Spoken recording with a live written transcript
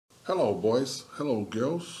Hello boys, hello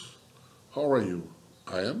girls, how are you?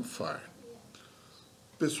 I am fine.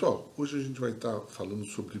 Pessoal, hoje a gente vai estar falando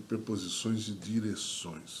sobre preposições e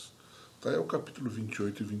direções. Tá? É o capítulo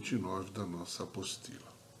 28 e 29 da nossa apostila.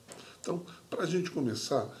 Então, para a gente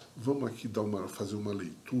começar, vamos aqui fazer uma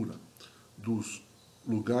leitura dos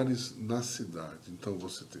lugares na cidade. Então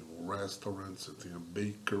você tem o restaurant, você tem a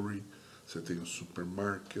bakery, você tem o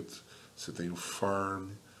supermarket, você tem o farm,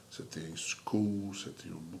 você tem a school, você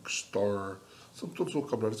tem o bookstore. São todos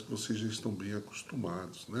vocabulários que vocês já estão bem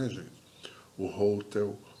acostumados, né, gente? O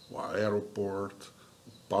hotel, o aeroport,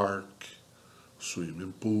 o park, o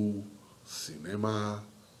swimming pool, cinema,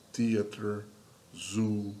 theater,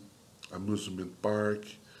 zoo, amusement park,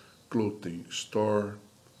 clothing store,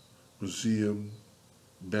 museum,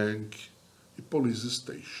 bank e police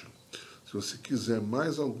station. Se você quiser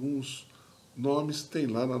mais alguns nomes, tem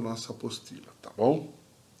lá na nossa apostila, tá bom?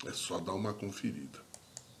 É só dar uma conferida.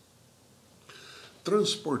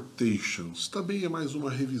 Transportations também é mais uma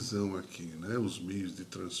revisão aqui, né? Os meios de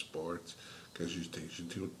transporte que a gente tem. A gente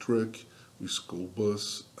tem o truck, o school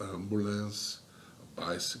bus, a ambulance,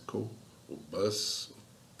 a bicycle, o bus, o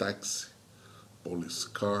taxi, police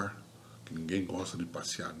car, que ninguém gosta de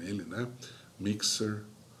passear nele, né? Mixer,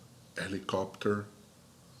 helicopter,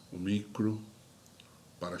 o micro,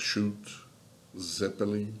 parachute,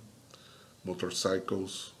 zeppelin,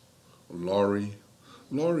 motorcycles, lorry.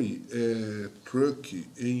 Lorry é truck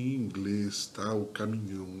em inglês, tá? O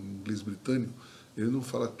caminhão, em inglês britânico, ele não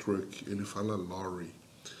fala truck, ele fala lorry.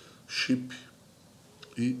 Ship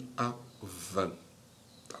e a van,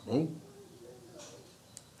 tá bom?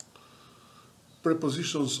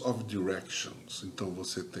 Prepositions of directions. Então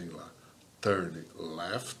você tem lá turn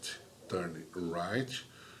left, turn right,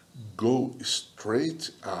 go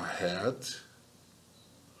straight ahead,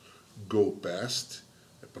 go past,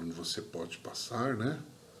 é para onde você pode passar, né?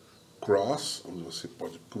 Cross, onde você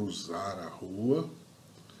pode cruzar a rua.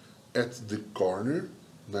 At the corner,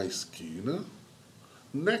 na esquina.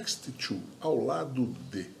 Next to, ao lado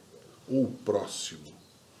de, ou próximo,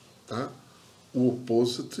 tá? O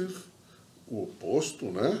oppositive, o oposto,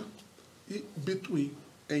 né? E between,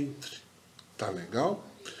 entre. Tá legal?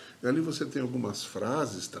 E ali você tem algumas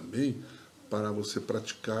frases também para você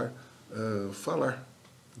praticar falar.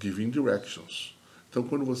 Giving directions. Então,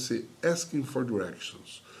 quando você asking for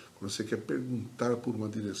directions, quando você quer perguntar por uma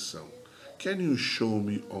direção, can you show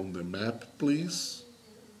me on the map, please?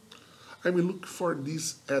 I'm looking for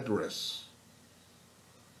this address.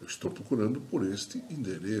 Eu estou procurando por este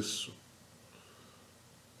endereço.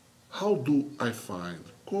 How do I find?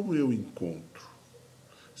 Como eu encontro?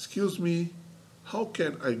 Excuse me, how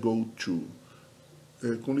can I go to?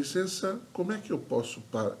 Com licença, como é que eu posso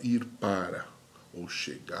ir para ou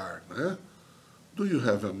chegar, né? Do you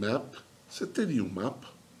have a map? Você teria um mapa?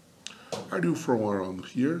 Are you from around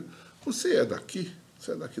here? Você é daqui?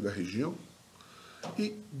 Você é daqui da região?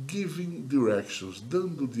 E giving directions,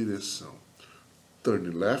 dando direção. Turn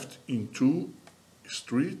left into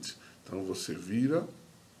street. Então você vira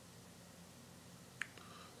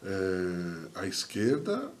à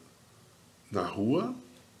esquerda na rua.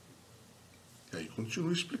 E aí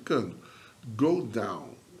continua explicando. Go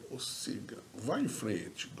down. Ou siga, vai em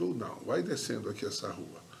frente, go down, vai descendo aqui essa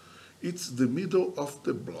rua. It's the middle of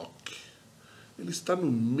the block. Ele está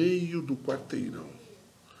no meio do quarteirão.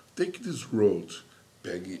 Take this road.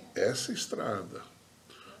 Pegue essa estrada.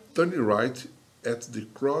 Turn right at the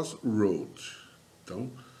crossroad.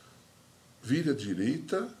 Então, vire à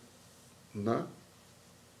direita na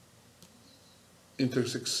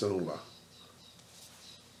intersecção lá.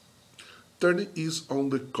 Turn is on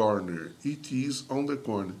the corner. It is on the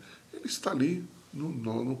corner. Ele está ali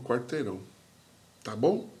no quarteirão. Tá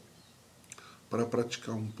bom? Para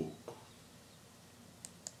praticar um pouco.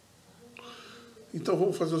 Então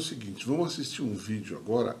vamos fazer o seguinte. Vamos assistir um vídeo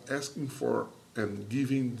agora. Asking for and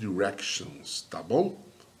giving directions. Tá bom?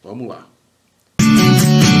 Vamos lá.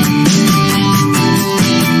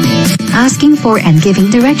 Asking for and giving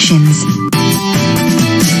directions.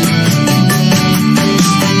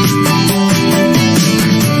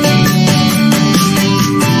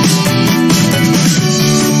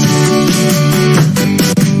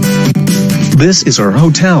 This is our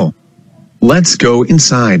hotel. Let's go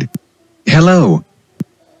inside. Hello.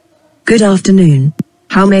 Good afternoon.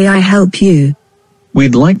 How may I help you?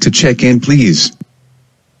 We'd like to check in, please.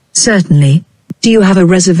 Certainly. Do you have a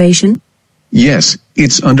reservation? Yes,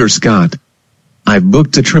 it's under Scott. I've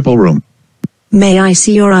booked a triple room. May I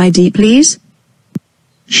see your ID, please?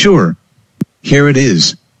 Sure. Here it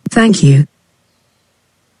is. Thank you.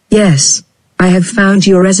 Yes, I have found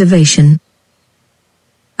your reservation.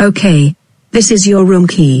 Okay. This is your room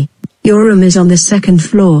key. Your room is on the second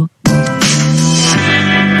floor.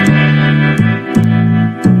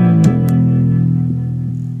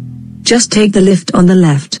 Just take the lift on the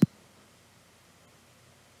left.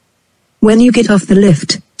 When you get off the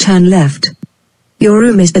lift, turn left. Your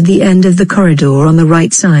room is at the end of the corridor on the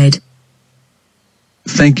right side.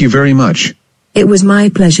 Thank you very much. It was my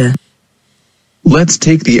pleasure. Let's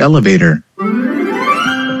take the elevator.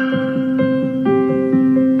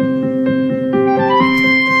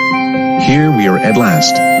 Here we are at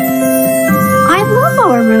last. I love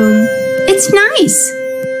our room. It's nice.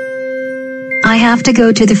 I have to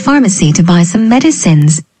go to the pharmacy to buy some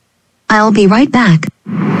medicines. I'll be right back.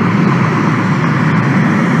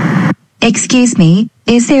 Excuse me,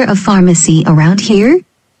 is there a pharmacy around here?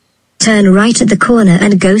 Turn right at the corner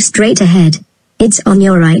and go straight ahead. It's on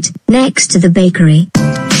your right, next to the bakery.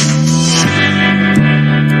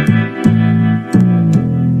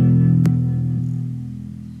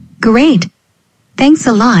 Great. Thanks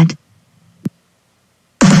a lot.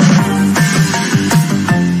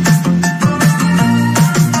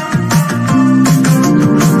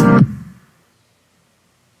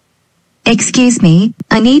 Excuse me,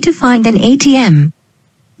 I need to find an ATM.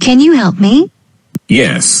 Can you help me?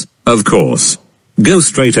 Yes, of course. Go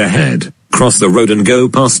straight ahead, cross the road and go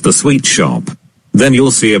past the sweet shop. Then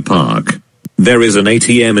you'll see a park. There is an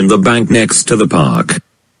ATM in the bank next to the park.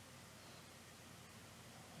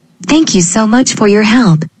 Thank you so much for your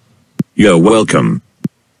help. You're welcome.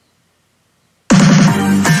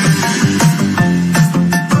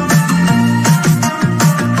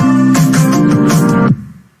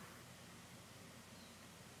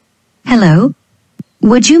 Hello?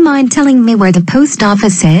 Would you mind telling me where the post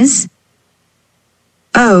office is?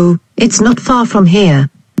 Oh, it's not far from here.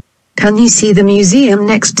 Can you see the museum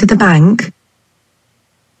next to the bank?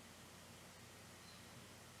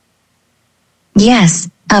 Yes,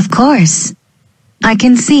 of course. I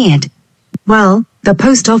can see it. Well, the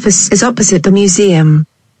post office is opposite the museum.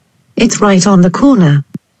 It's right on the corner.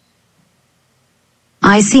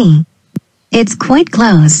 I see. It's quite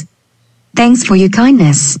close. Thanks for your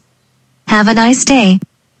kindness. Have a nice day.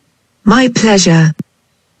 My pleasure.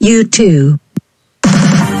 You too.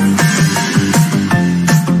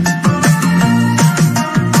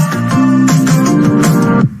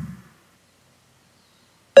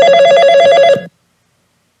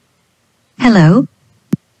 Hello?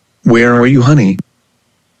 Where are you, honey?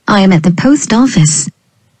 I am at the post office.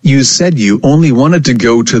 You said you only wanted to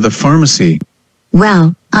go to the pharmacy.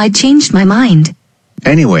 Well, I changed my mind.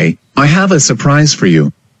 Anyway, I have a surprise for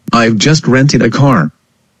you. I've just rented a car.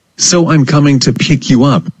 So I'm coming to pick you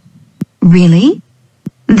up. Really?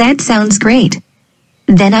 That sounds great.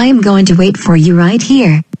 Then I am going to wait for you right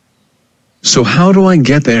here. So how do I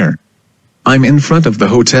get there? I'm in front of the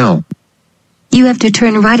hotel. You have to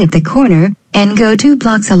turn right at the corner and go 2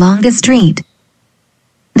 blocks along the street.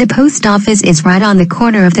 The post office is right on the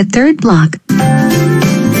corner of the 3rd block.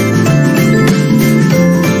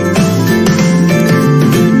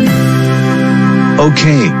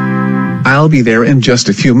 Okay. I'll be there in just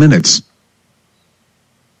a few minutes.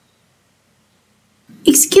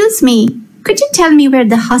 Excuse me, could you tell me where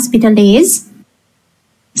the hospital is?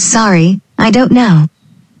 Sorry, I don't know.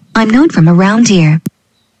 I'm not from around here.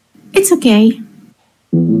 It's okay.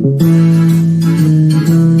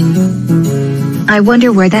 I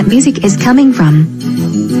wonder where that music is coming from.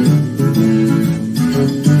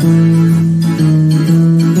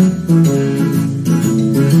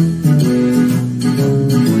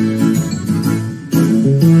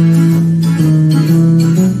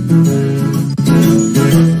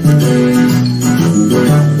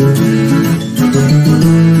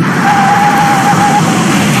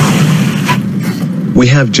 We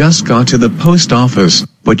have just got to the post office,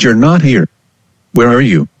 but you're not here. Where are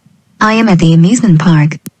you? I am at the amusement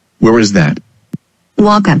park. Where is that?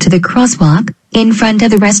 Walk up to the crosswalk, in front of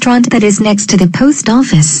the restaurant that is next to the post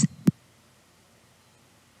office.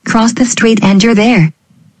 Cross the street and you're there.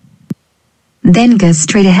 Then go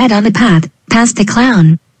straight ahead on the path, past the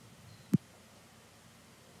clown.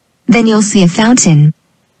 Then you'll see a fountain.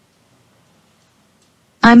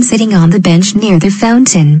 I'm sitting on the bench near the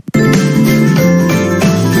fountain.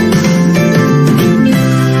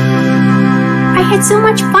 I had so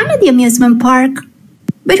much fun at the amusement park.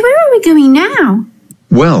 But where are we going now?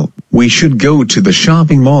 Well, we should go to the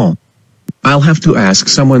shopping mall. I'll have to ask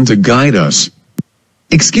someone to guide us.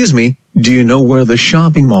 Excuse me, do you know where the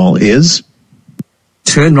shopping mall is?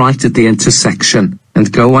 Turn right at the intersection,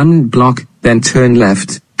 and go 1 block, then turn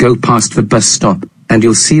left, go past the bus stop, and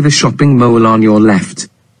you'll see the shopping mall on your left.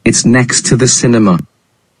 It's next to the cinema.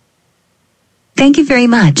 Thank you very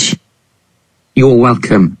much. You're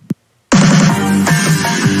welcome.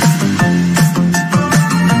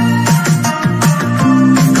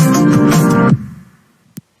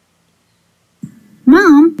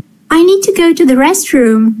 go to the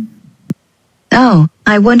restroom. Oh,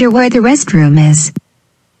 I wonder where the restroom is.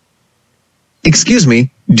 Excuse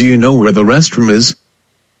me, do you know where the restroom is?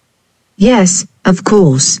 Yes, of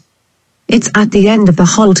course. It's at the end of the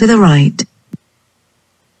hall to the right.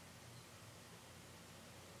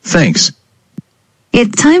 Thanks.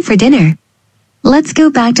 It's time for dinner. Let's go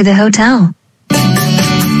back to the hotel.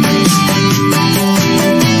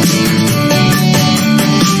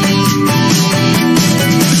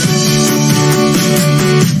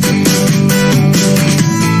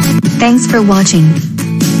 Thanks for watching.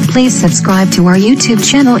 Please subscribe to our YouTube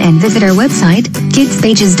channel and visit our website,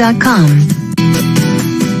 kidspages.com.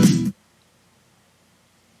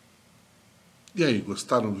 E aí,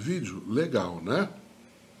 gostaram do vídeo? Legal, né?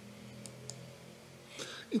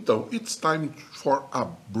 Então, it's time for a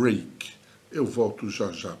break. Eu volto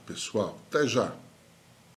já já, pessoal. Até já.